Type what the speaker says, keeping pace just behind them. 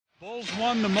Bulls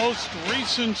won the most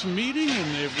recent meeting,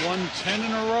 and they've won 10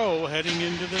 in a row heading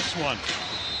into this one.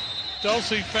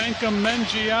 Dulcy Fankam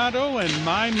Mendjiadeu and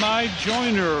Amiya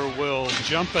Joyner will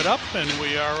jump it up, and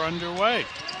we are underway.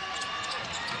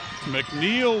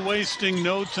 McNeal, wasting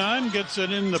no time, gets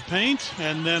it in the paint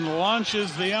and then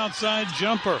launches the outside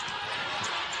jumper.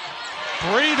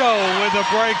 Brito with a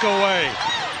breakaway.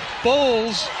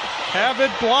 Bulls have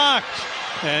it blocked.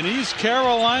 And East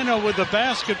Carolina with the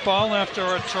basketball after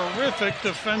a terrific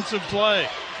defensive play.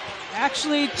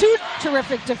 Actually, two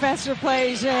terrific defensive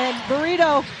plays, and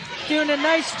Brito doing a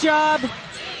nice job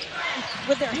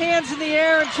with their hands in the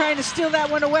air and trying to steal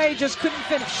that one away, just couldn't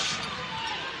finish.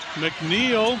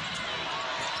 McNeal,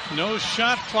 no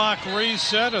shot clock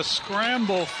reset, a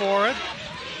scramble for it.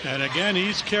 And again,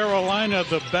 East Carolina,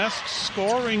 the best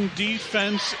scoring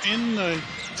defense in the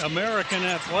American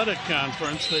Athletic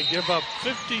Conference. They give up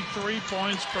 53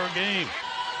 points per game.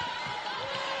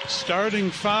 Starting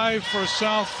five for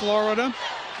South Florida.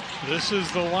 This is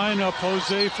the lineup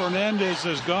Jose Fernandez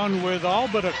has gone with all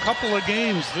but a couple of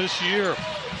games this year.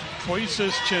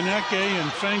 Puisis, Tsineke,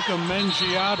 and Fankam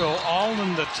Mendjiadeu all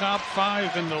in the top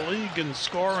five in the league in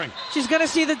scoring. She's going to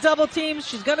see the double teams.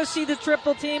 She's going to see the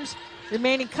triple teams.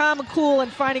 Remaining calm and cool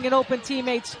and finding an open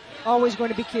teammate's always going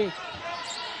to be key.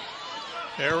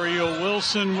 Ariel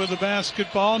Wilson with the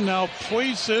basketball. Now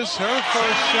Puisis, her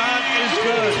first shot is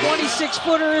good.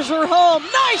 26-footer is her home.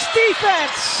 Nice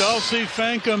defense. Dulcy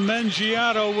Fankam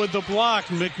Mendjiadeu with the block.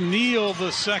 McNeal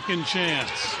the second chance.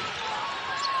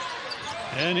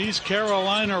 And East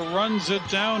Carolina runs it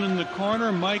down in the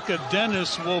corner. Micah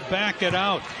Dennis will back it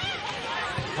out.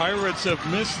 Pirates have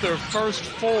missed their first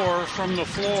four from the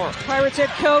floor. Pirates head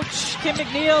coach Kim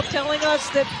McNeal telling us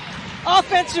that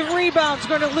offensive rebounds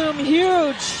going to loom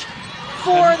huge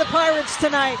for the Pirates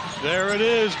tonight. There it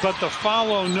is, but the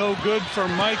follow no good for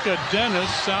Micah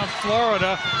Dennis. South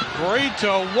Florida.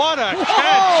 Brito, what a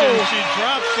catch, and she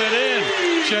drops it in.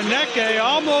 Tsineke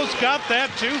almost got that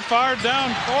too far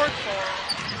down court for her.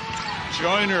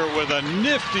 Joyner with a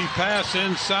nifty pass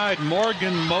inside.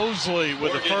 Morgan Mosley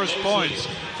with the first points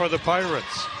for the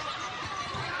Pirates.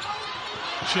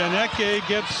 Tsineke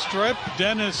gets stripped.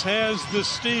 Dennis has the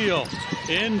steal.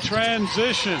 In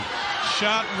transition.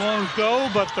 Shot won't go,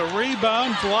 but the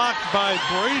rebound blocked by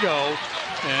Brito.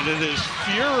 And it is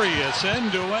furious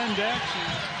end-to-end action.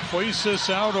 Puisis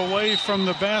out away from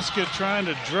the basket trying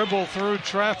to dribble through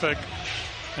traffic.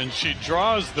 And she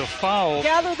draws the foul.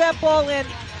 Gather that ball in.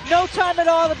 No time at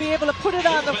all to be able to put it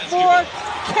on the floor,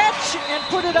 catch, and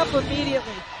put it up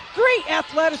immediately. Great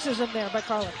athleticism there by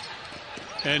Carla.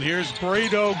 And here's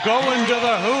Brito going to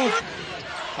the hoop.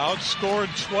 Outscored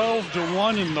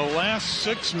 12-1 in the last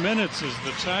 6 minutes as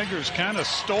the Tigers kind of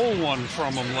stole one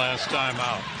from them last time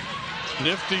out.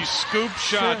 Nifty scoop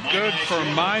shot, good for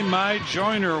Amiya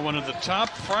Joyner, one of the top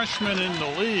freshmen in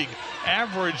the league,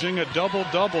 averaging a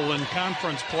double-double in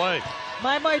conference play.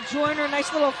 Amiya Joyner,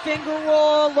 nice little finger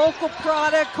roll, local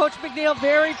product. Coach McNeal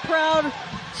very proud.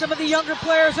 Some of the younger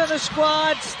players on the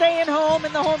squad staying home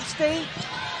in the home state.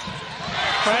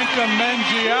 Fankam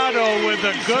Mendjiadeu with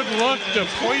a good look to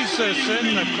Puisis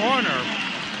in the corner.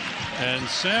 And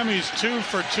Sammie's 2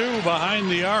 for 2 behind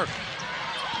the arc.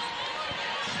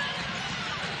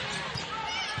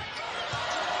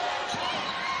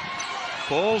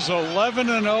 Bulls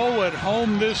 11-0 at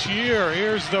home this year.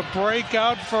 Here's the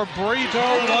breakout for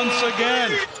Brito once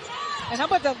again. And how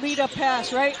about that lead-up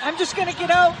pass, right? I'm just going to get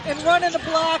out and run in the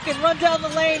block and run down the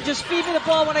lane. Just feed me the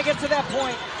ball when I get to that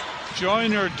point.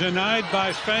 Joyner denied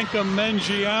by Fankam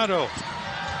Mendjiadeu,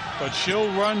 but she'll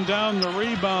run down the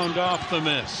rebound off the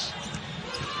miss.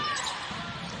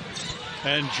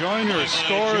 And Joyner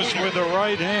scores with the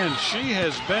right hand. She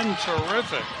has been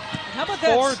terrific. How about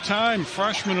that? 4-time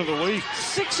freshman of the week.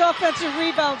 6 offensive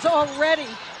rebounds already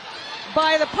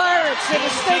by the Pirates. They will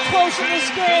stay close in this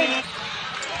game.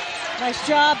 Nice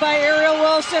job by Ariel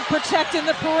Wilson protecting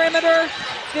the perimeter.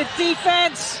 Good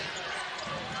defense.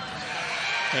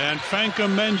 And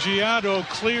Fankam Mendjiadeu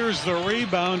clears the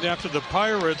rebound after the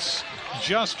Pirates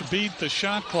just beat the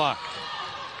shot clock.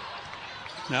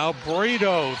 Now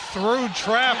Brito through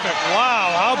traffic.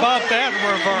 Wow, how about that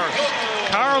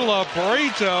reverse? Carla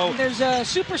Brito. There's a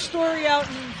super story out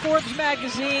in Forbes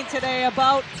magazine today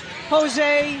about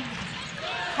Jose,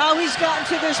 how he's gotten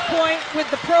to this point with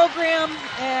the program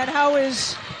and how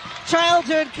his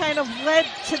childhood kind of led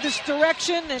to this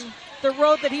direction and the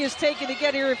road that he has taken to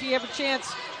get here. If you have a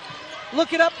chance,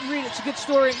 look it up and read it. It's a good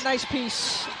story, nice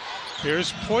piece.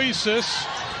 Here's Puisis,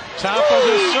 top of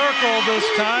the circle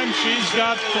this time. She's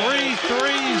got 3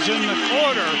 threes in the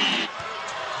quarter.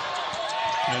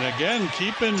 And again,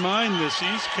 keep in mind this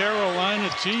East Carolina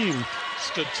team,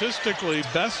 statistically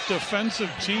best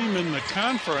defensive team in the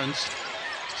conference.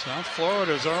 South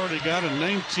Florida's already got a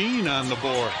 19 on the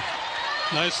board.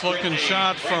 Nice looking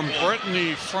shot from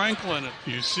Brittany Franklin.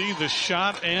 You see the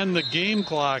shot and the game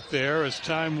clock there as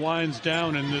time winds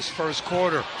down in this first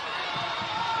quarter.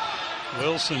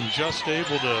 Wilson just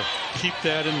able to keep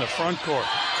that in the front court.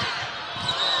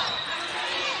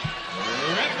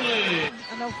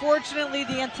 And unfortunately,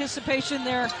 the anticipation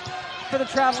there for the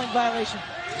traveling violation.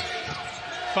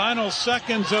 Final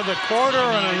seconds of the quarter,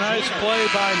 and a nice play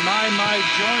by Amiya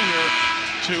Joyner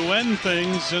to end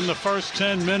things in the first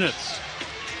 10 minutes.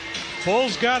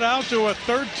 Bulls got out to a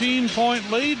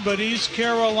 13-point lead, but East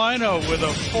Carolina with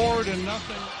a 4-0.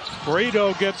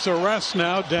 Brito gets a rest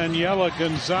now. Daniela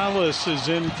Gonzalez is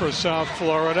in for South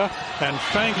Florida. And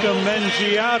Fankam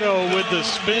Mendjiadeu with the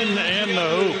spin and the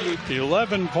hoop.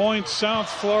 11-point South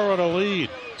Florida lead.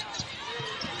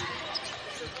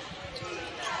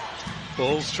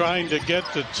 Bulls trying to get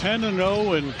to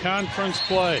 10-0 in conference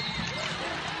play.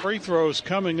 Free throws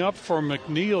coming up for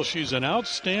McNeal. She's an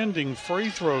outstanding free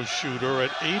throw shooter at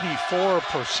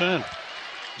 84%.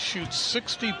 Shoots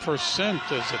 60%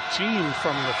 as a team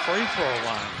from the free throw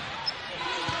line.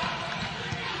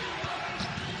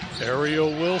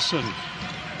 Ariel Wilson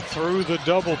through the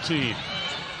double team.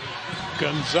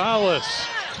 Gonzalez,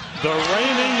 the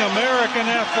reigning American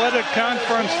Athletic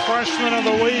Conference Freshman of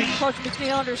the Week. Coach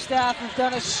McNeal and her staff have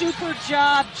done a super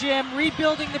job, Jim,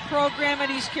 rebuilding the program at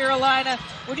East Carolina.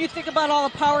 When you think about all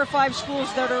the Power 5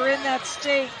 schools that are in that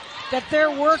state that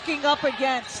they're working up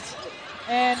against,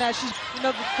 and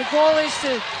the goal is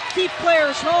to keep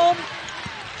players home,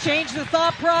 change the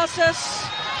thought process,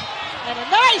 and a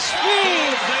nice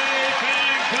feed.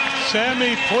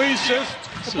 Sammie Puisis.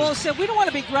 The Bulls said, we don't want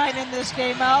to be grinding this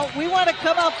game out. We want to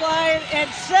come out flying and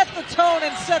set the tone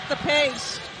and set the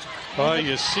pace. Well,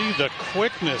 you see the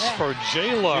quickness for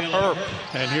Jayla Herp.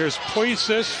 And here's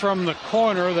Puisis from the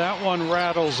corner. That one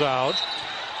rattles out.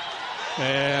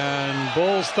 And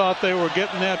Bulls thought they were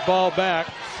getting that ball back.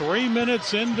 3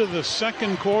 minutes into the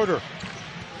second quarter.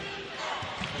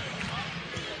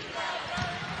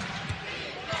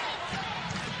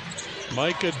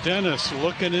 Micah Dennis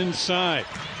looking inside.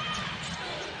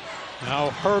 Now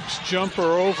Herp's jumper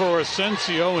over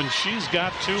Asensio, and she's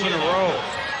got 2 in a row.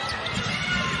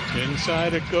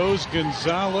 Inside it goes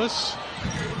Gonzalez.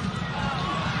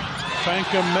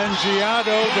 Fankam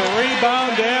Mendjiadeu, the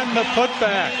rebound and the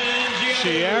putback.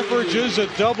 She averages a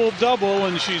double-double,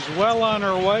 and she's well on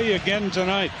her way again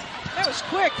tonight. That was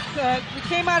quick. We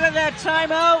came out of that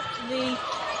timeout.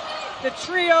 The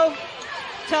trio,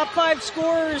 top 5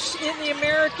 scorers in the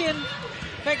American.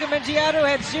 Fankam Mendjiadeu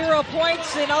had 0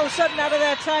 points, and all of a sudden out of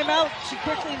that timeout, she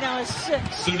quickly now has 6.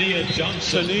 Sania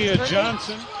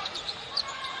Johnson.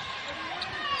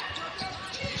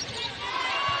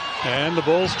 And the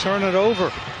Bulls turn it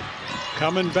over.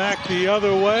 Coming back the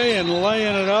other way and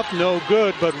laying it up, no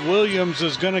good, but Williams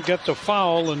is going to get the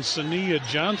foul, and Sania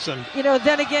Johnson.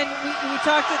 Then again, we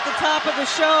talked at the top of the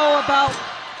show about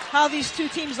how these two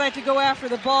teams like to go after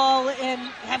the ball and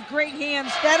have great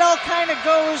hands. That all kind of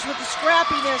goes with the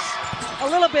scrappiness a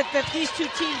little bit that these two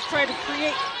teams try to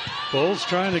create. Bulls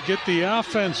trying to get the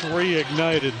offense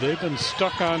reignited. They've been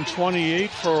stuck on 28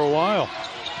 for a while.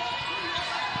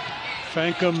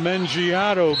 Fankam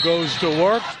Mendjiadeu goes to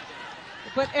work.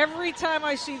 But every time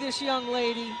I see this young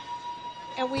lady,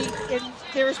 and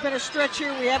there's been a stretch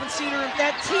here, we haven't seen her.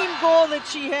 That team goal that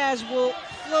she has will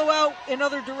flow out in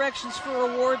other directions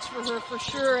for awards for her for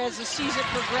sure as the season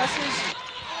progresses.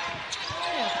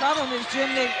 Yeah, the problem is,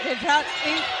 Jim, they've got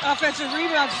 8 offensive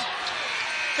rebounds.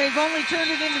 They've only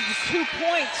turned it into 2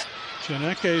 points.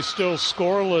 Tsineke still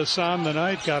scoreless on the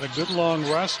night, got a good long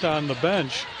rest on the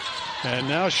bench. And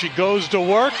now she goes to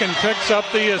work and picks up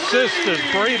the assist as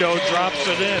Brito drops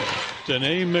it in.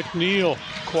 Danae McNeal,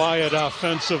 quiet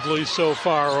offensively so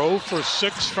far, 0 for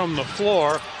 6 from the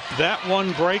floor. That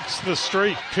one breaks the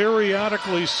streak.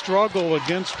 Periodically struggle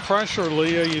against pressure,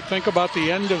 Leah. You think about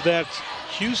the end of that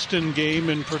Houston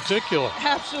game in particular.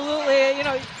 Absolutely.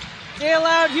 They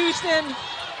allowed Houston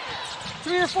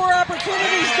 3 or 4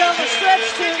 opportunities down the stretch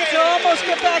to almost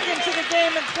get back into the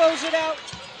game and close it out.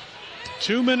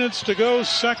 2 minutes to go,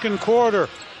 second quarter.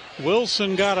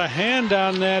 Wilson got a hand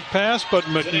on that pass, but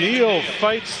McNeal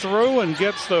fights through and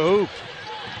gets the hoop.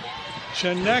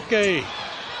 Tsineke,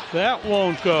 that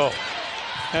won't go.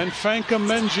 And Fankam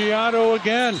Mendjiadeu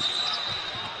again.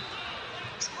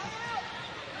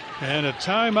 And a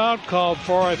timeout called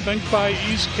for, I think, by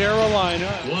East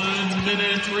Carolina. 1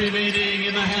 minute remaining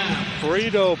in the half.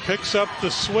 Brito picks up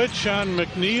the switch on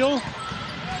McNeal.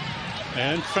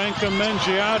 And Fankam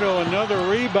Mendjiadeu, another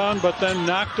rebound, but then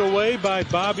knocked away by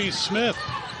Bobby Smith.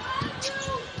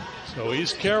 So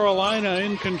East Carolina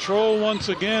in control once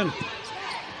again.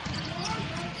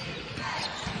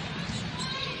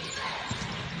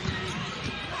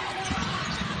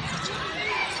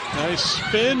 Nice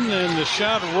spin, and the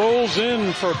shot rolls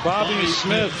in for Bobby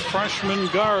Smith, freshman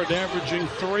guard, averaging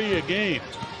 3 a game.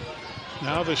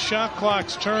 Now the shot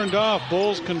clock's turned off.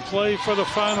 Bulls can play for the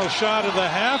final shot of the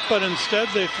half, but instead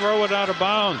they throw it out of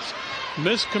bounds.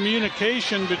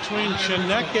 Miscommunication between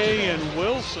Tsineke and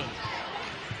Wilson.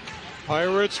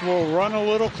 Pirates will run a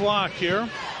little clock here.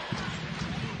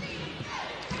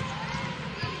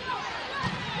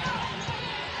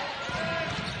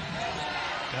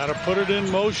 Got to put it in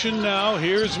motion now.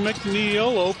 Here's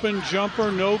McNeal, open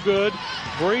jumper, no good.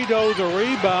 Brito, the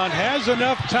rebound, has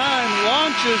enough time,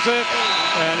 launches it,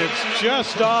 and it's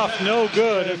just off, no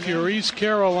good. If you're East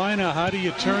Carolina, how do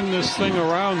you turn this thing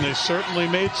around? They certainly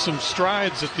made some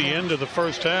strides at the end of the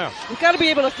first half. You've got to be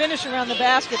able to finish around the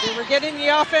basket. They were getting the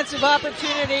offensive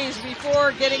opportunities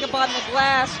before getting up on the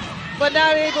glass, but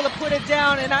not able to put it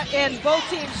down, and both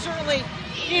teams certainly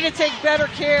need to take better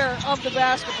care of the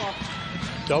basketball.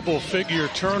 Double-figure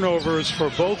turnovers for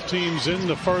both teams in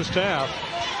the first half.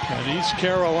 And East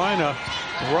Carolina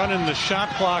running the shot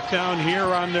clock down here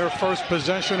on their first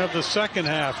possession of the second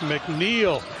half.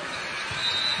 McNeal.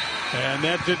 And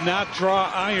that did not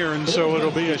draw iron, so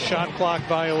it'll be a shot clock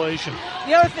violation.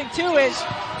 The other thing, too, is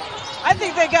I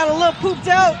think they got a little pooped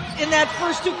out in that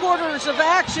first 2 quarters of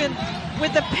action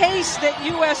with the pace that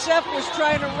USF was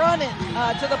trying to run it,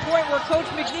 to the point where Coach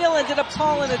McNeal ended up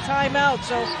calling a timeout.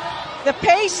 So the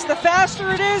pace, the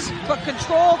faster it is, but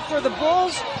controlled for the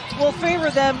Bulls, will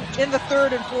favor them in the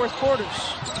third and fourth quarters.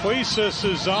 Puisis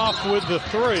is off with the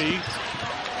 3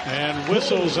 and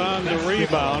whistles on the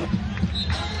rebound.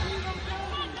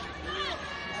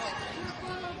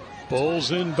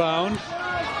 Bulls inbound.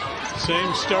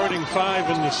 Same starting 5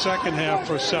 in the second half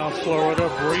for South Florida.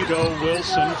 Brito,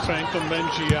 Wilson, Fankam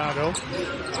Mendjiadeu,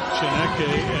 Tsineke,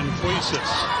 and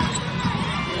Puisis.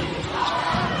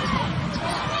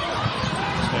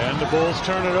 And the Bulls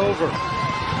turn it over.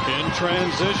 In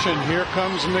transition, here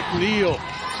comes McNeal.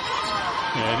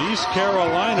 And East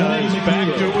Carolina is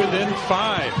back to within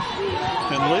 5.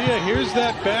 And Leah, here's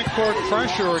that backcourt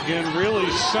pressure again, really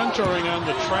centering on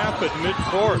the trap at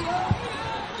midcourt.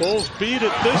 Bulls beat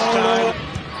it this time.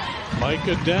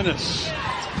 Micah Dennis.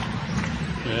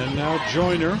 And now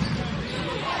Joyner.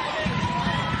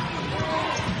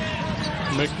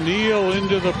 McNeal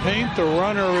into the paint. The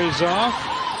runner is off.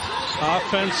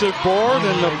 Offensive board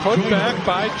and the putback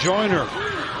by Joyner.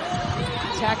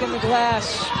 Attacking the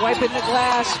glass, wiping the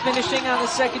glass, finishing on the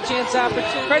second chance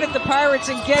opportunity. Credit the Pirates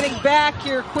in getting back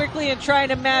here quickly and trying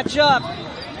to match up.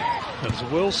 As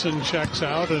Wilson checks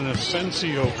out and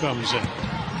Asensio comes in.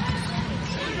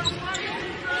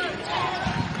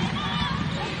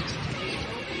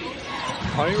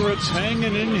 Pirates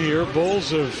hanging in here.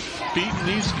 Bulls have beaten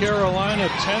East Carolina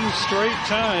 10 straight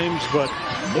times, but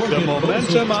the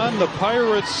momentum on the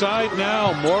Pirates side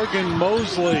now. Morgan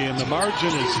Mosley, and the margin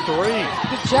is 3.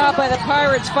 Good job by the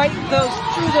Pirates fighting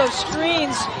through those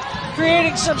screens,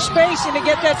 creating some spacing to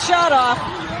get that shot off.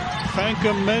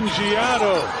 Fankam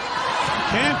Mendjiadeu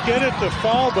can't get it to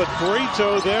fall, but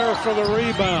Brito there for the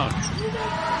rebound.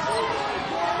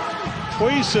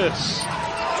 Puisis.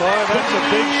 Boy, that's a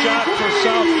big shot for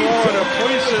South Florida.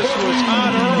 Puisis was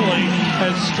hot early,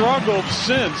 has struggled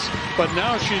since, but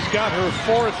now she's got her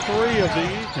 4th 3 of the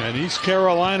evening. And East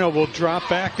Carolina will drop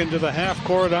back into the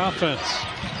half-court offense.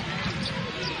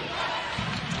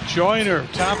 Joyner,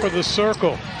 top of the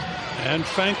circle. And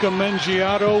Fankam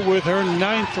Mendjiadeu with her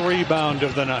 9th rebound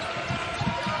of the night.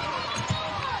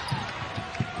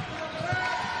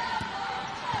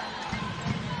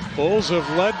 Bulls have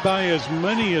led by as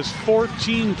many as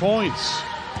 14 points.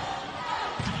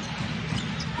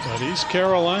 But East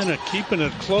Carolina keeping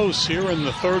it close here in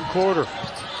the third quarter.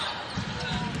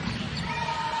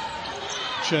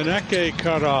 Tsineke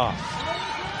cut off.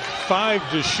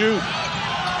 5 to shoot.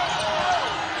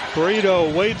 Brito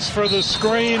waits for the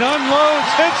screen,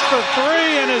 unloads, hits the 3,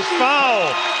 and is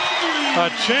fouled. A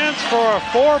chance for a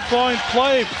 4-point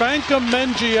play. Fankam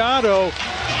Mendjiadeu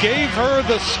gave her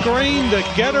the screen to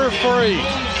get her free.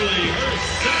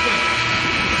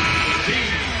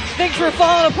 Things were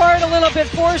falling apart a little bit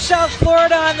for South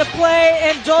Florida on the play,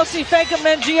 and Dulcy Fankam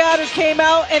Mendjiadeu came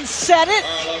out and set it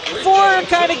for her,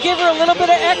 kind of give her a little bit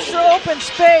of extra open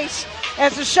space.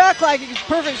 As the shot clock,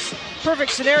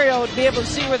 perfect scenario to be able to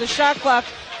see where the shot clock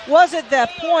was at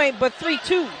that point, but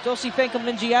 3-2. Dulcy Fankam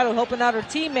Mendjiadeu helping out her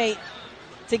teammate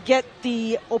to get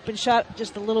the open shot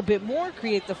just a little bit more,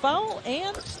 create the foul,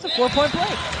 and the 4-point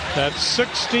play. That's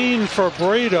 16 for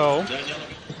Brito.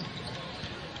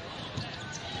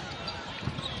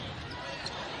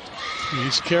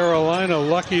 East Carolina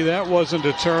lucky that wasn't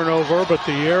a turnover, but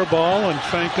the air ball, and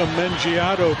Fankam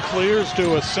Mendjiadeu clears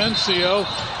to Asensio,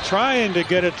 trying to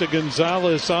get it to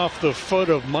Gonzalez off the foot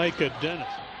of Micah Dennis.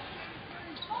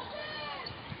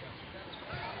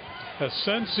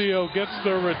 Asensio gets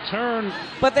the return.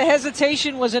 But the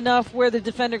hesitation was enough where the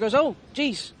defender goes, oh,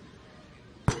 geez.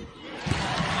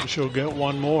 She'll get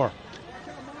one more.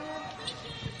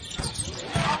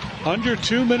 Under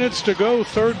 2 minutes to go,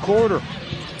 third quarter.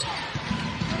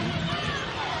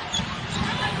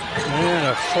 And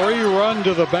a free run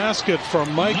to the basket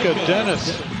from Micah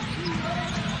Dennis.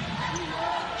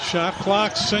 Shot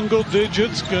clock single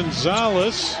digits.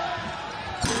 Gonzalez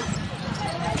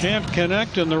can't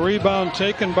connect, and the rebound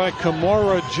taken by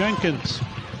Kimora Jenkins.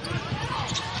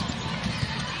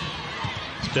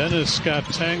 Dennis got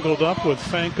tangled up with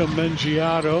Fankam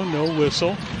Mendjiadeu. No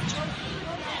whistle.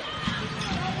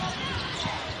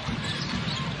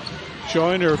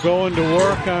 Joyner going to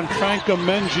work on Fankam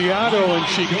Mendjiadeu, and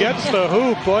she gets the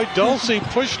hoop. Boy, Dulcy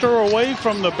pushed her away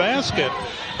from the basket,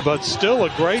 but still a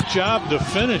great job to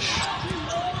finish.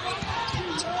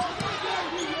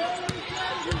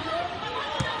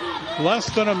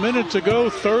 Less than a minute to go,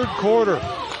 third quarter.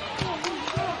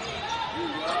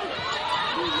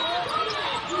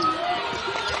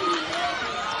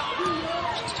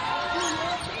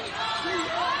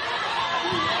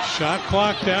 Shot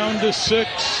clock down to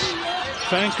 6.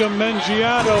 Fankam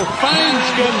Mendjiadeu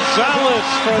finds Gonzalez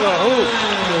for the hoop.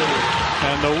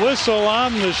 And the whistle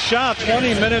on the shot.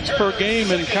 20 minutes per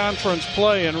game in conference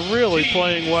play, and really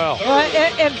playing well.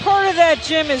 And part of that,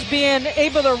 Jim, is being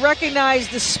able to recognize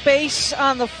the space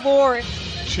on the floor.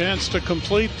 Chance to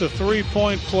complete the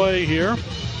three-point play here.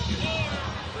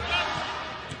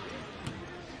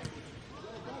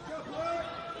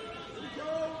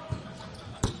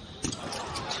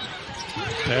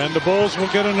 And the Bulls will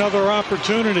get another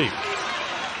opportunity.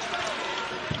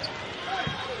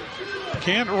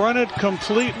 Can't run it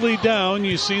completely down.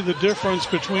 You see the difference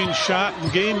between shot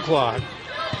and game clock.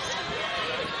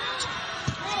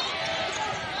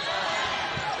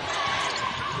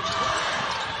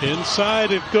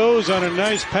 Inside it goes on a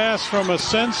nice pass from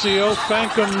Asensio.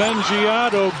 Fankam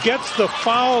Mendjiadeu gets the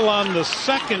foul on the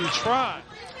second try.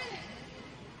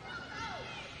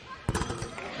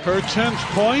 Her 10th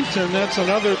point, and that's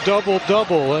another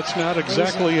double-double. That's not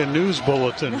exactly a news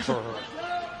bulletin for her.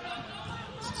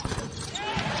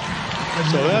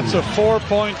 So that's a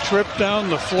 4-point trip down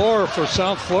the floor for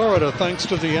South Florida, thanks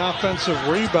to the offensive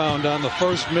rebound on the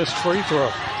first missed free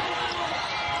throw.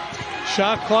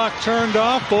 Shot clock turned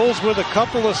off. Bulls with a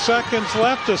couple of seconds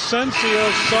left.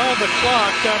 Asensio saw the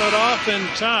clock, got it off in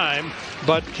time,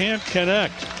 but can't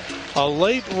connect. A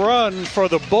late run for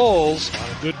the Bulls.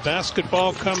 Good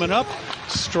basketball coming up.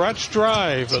 Stretch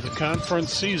drive of the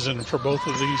conference season for both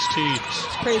of these teams.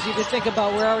 It's crazy to think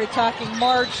about. We're already talking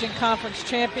March and conference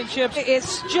championships.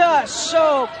 It's just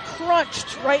so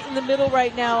crunched right in the middle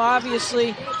right now,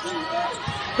 obviously.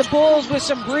 The Bulls with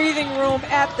some breathing room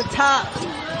at the top.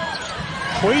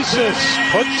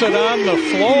 Puisis puts it on the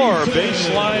floor.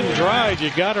 Baseline drive.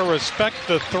 You got to respect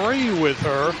the three with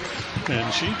her.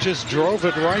 And she just drove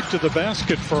it right to the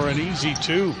basket for an easy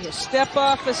 2. You step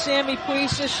off of Sammie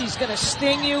Puisis, she's going to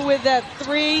sting you with that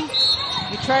 3.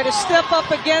 You try to step up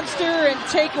against her and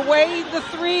take away the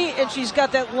 3, and she's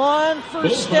got that long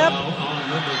first step.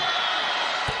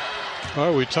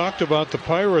 Well, we talked about the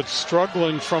Pirates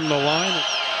struggling from the line,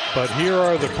 but here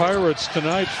are the Pirates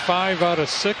tonight, 5 out of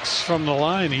 6 from the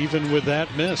line, even with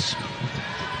that miss.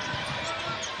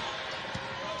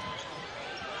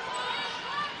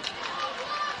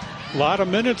 A lot of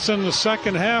minutes in the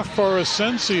second half for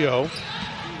Asensio.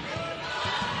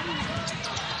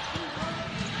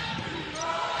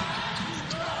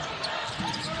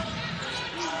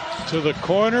 To the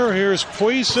corner, here's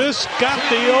Puisis. Got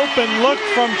the open look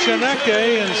from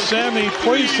Tsineke, and Sammie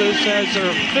Puisis has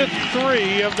her 5th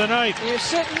 3 of the night. You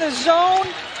sit in the zone,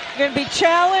 you're going to be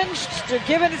challenged. They're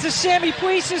giving it to Sammie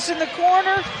Puisis in the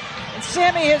corner, and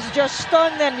Sammie has just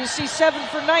stunned them. You see 7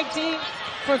 for 19.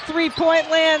 For 3-point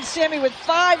land. Sammie with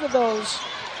 5 of those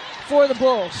for the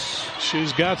Bulls.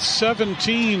 She's got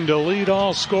 17 to lead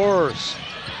all scorers.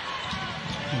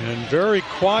 And very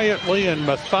quietly and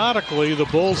methodically, the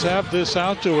Bulls have this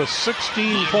out to a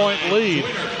 16-point lead.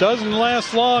 Doesn't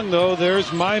last long, though. There's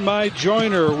Amiya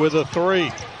Joyner with a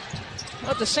 3.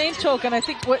 Well, at the same token, I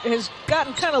think what has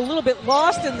gotten kind of a little bit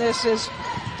lost in this is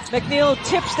McNeal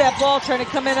tips that ball trying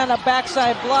to come in on a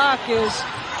backside block, is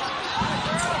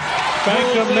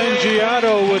Fankam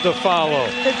Mendjiadeu with a follow.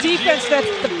 The defense that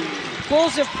the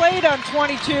Bulls have played on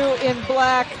 22 in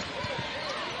black,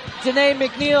 Danae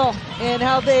McNeal, and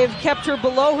how they've kept her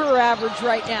below her average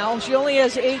right now. She only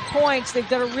has 8 points. They've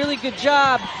done a really good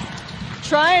job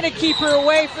trying to keep her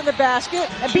away from the basket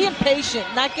and being patient,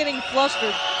 not getting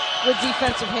flustered with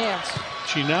defensive hands.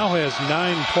 She now has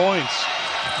 9 points,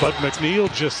 but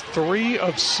McNeal just 3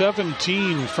 of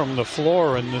 17 from the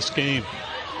floor in this game.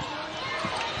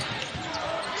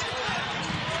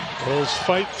 Bulls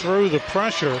fight through the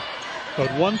pressure,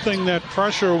 but one thing that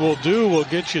pressure will do will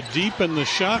get you deep in the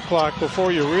shot clock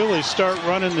before you really start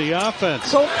running the offense.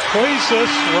 So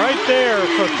Puisis right there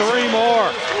for 3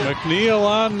 more. McNeal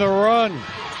on the run,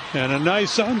 and a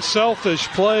nice unselfish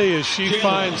play as she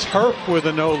finds Herp with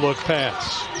a no-look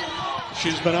pass.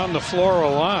 She's been on the floor a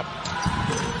lot.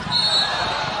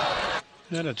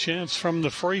 And a chance from the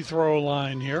free throw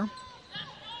line here.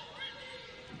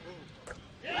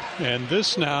 And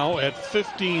this now at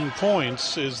 15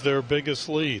 points is their biggest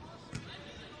lead.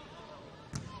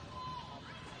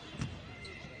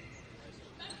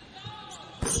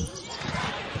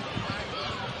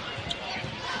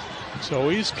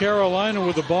 So East Carolina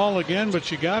with the ball again,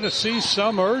 but you got to see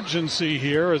some urgency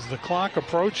here as the clock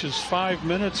approaches 5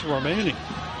 minutes remaining.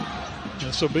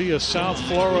 This will be a South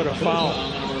Florida foul.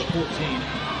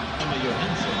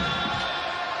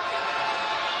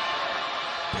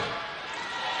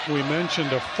 We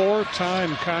mentioned a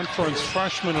 4-time conference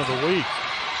freshman of the week.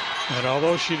 And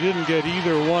although she didn't get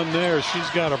either one there, she's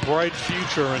got a bright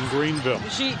future in Greenville.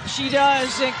 She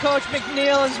does, and Coach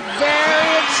McNeal is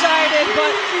very excited,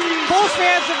 but Bulls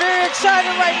fans are very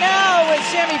excited right now with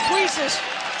Sammie Puisis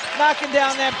knocking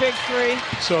down that big 3.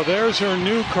 So there's her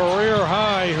new career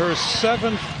high, her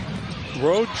 7th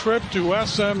road trip to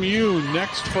SMU.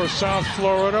 Next for South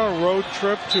Florida, road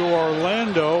trip to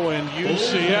Orlando and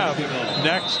UCF.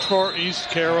 Next for East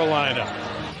Carolina.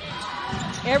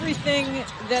 Everything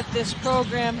that this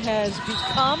program has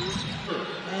become,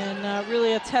 and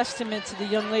really a testament to the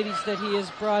young ladies that he has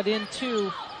brought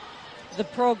into the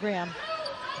program.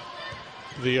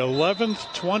 The 11th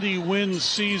 20-win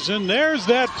season. There's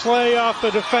that play off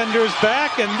the defender's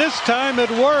back, and this time it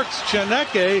works.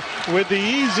 Tsineke with the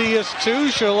easiest 2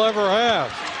 she'll ever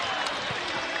have.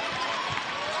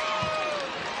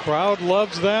 Crowd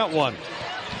loves that one.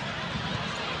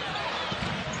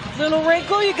 Little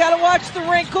wrinkle, you got to watch the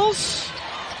wrinkles,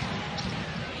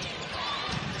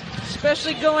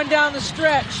 especially going down the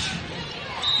stretch.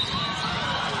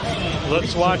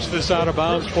 Let's watch this out of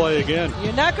bounds play again.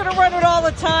 You're not going to run it all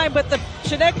the time, but the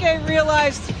Tsineke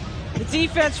realized, the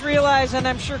defense realized, and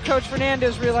I'm sure Coach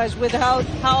Fernandez realized with how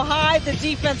high the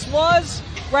defense was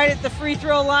right at the free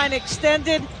throw line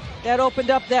extended, that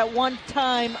opened up that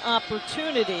one-time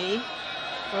opportunity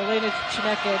for Elena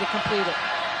Tsineke to complete it.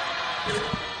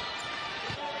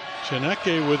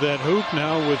 Tsineke with that hoop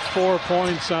now with 4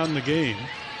 points on the game,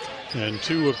 and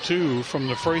 2 of 2 from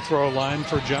the free throw line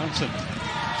for Johnson.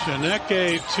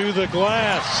 Tsineke to the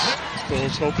glass.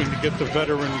 Bulls hoping to get the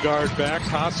veteran guard back,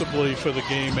 possibly for the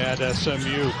game at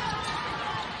SMU.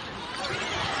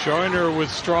 Joyner with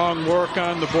strong work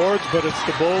on the boards, but it's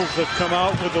the Bulls that come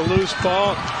out with the loose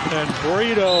ball. And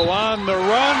Brito on the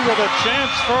run with a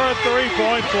chance for a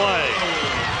 3-point play.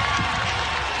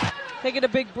 Taking a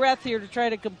big breath here to try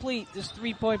to complete this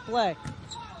 3-point play.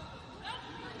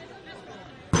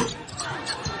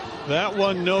 That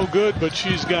one no good, but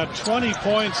she's got 20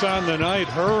 points on the night.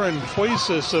 Her and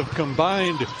Puisis have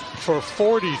combined for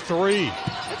 43.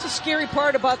 That's a scary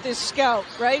part about this scout,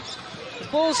 right? The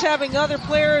Bulls having other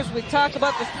players. We talked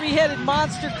about the 3-headed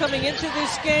monster coming into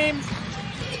this game.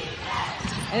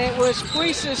 And it was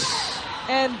Puisis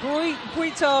and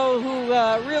Brito who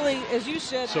really, as you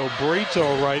said. So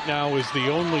Brito right now is the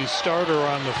only starter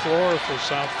on the floor for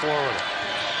South Florida.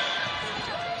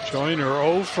 Joyner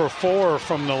 0 for 4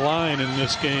 from the line in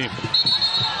this game.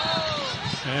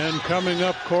 And coming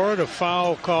up court, a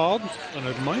foul called, and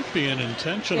it might be an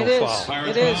intentional foul.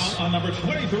 It is. On number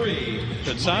 23.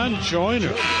 It's on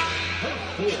Joyner.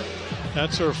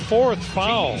 That's her 4th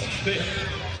foul.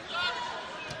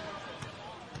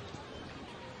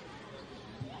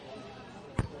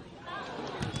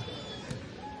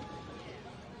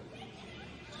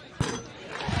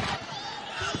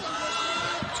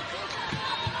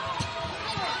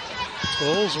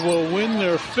 Bulls will win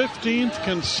their 15th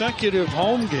consecutive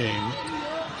home game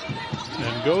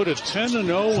and go to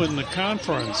 10-0 in the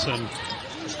conference. And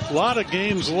a lot of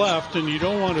games left, and you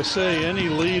don't want to say any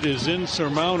lead is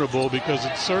insurmountable because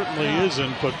it certainly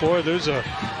isn't. But boy, there's a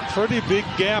pretty big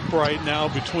gap right now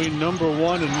between number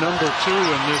 1 and number 2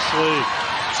 in this league.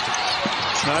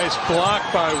 Nice block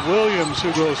by Williams,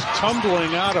 who goes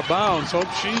tumbling out of bounds.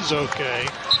 Hope she's okay.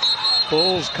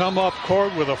 Bulls come up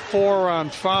court with a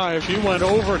 4-on-5. She went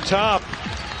over top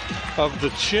of the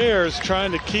chairs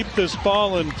trying to keep this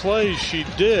ball in play. She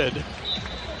did.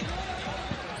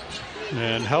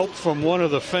 And help from one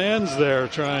of the fans there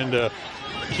trying to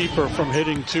keep her from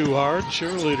hitting too hard.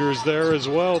 Cheerleaders there as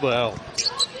well to help.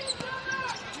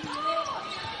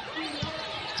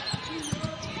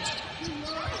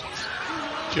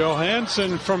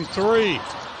 Johansson from 3.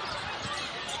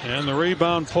 And the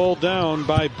rebound pulled down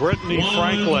by Brittany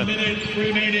Franklin. 1 minute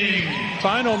remaining.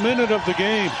 Final minute of the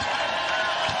game.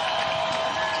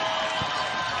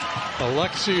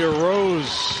 Alexia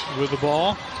Rose with the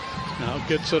ball. Now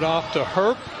gets it off to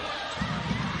Herp.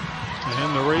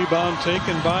 And the rebound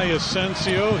taken by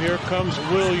Asensio. Here comes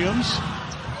Williams.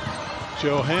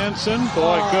 Johansson,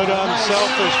 boy, good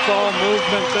unselfish ball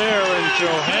movement there, and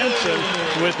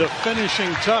Johansson with the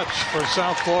finishing touch for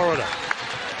South Florida.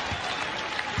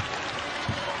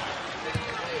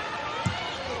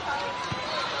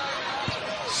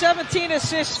 "17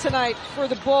 assists tonight for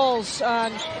the Bulls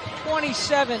on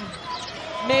 27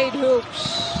 made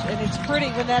hoops, and it's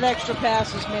pretty when that extra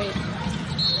pass is made."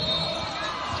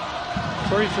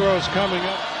 Free throws coming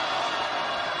up.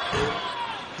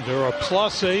 They're a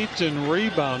 +8 in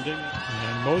rebounding,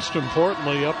 and most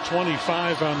importantly, up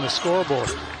 25 on the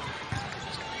scoreboard.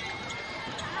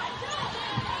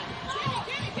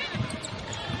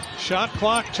 Shot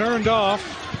clock turned off.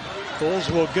 Bulls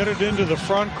will get it into the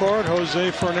front court. Jose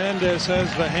Fernandez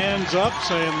has the hands up,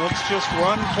 saying, let's just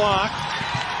run clock.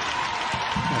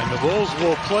 And the Bulls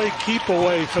will play keep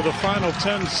away for the final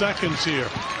 10 seconds here.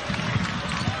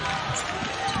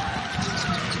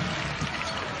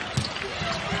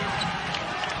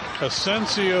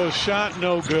 Asensio's shot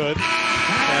no good,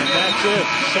 and that's it.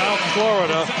 South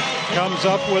Florida comes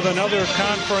up with another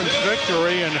conference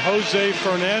victory, and Jose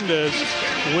Fernandez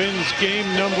wins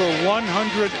game number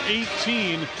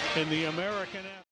 118 in the American.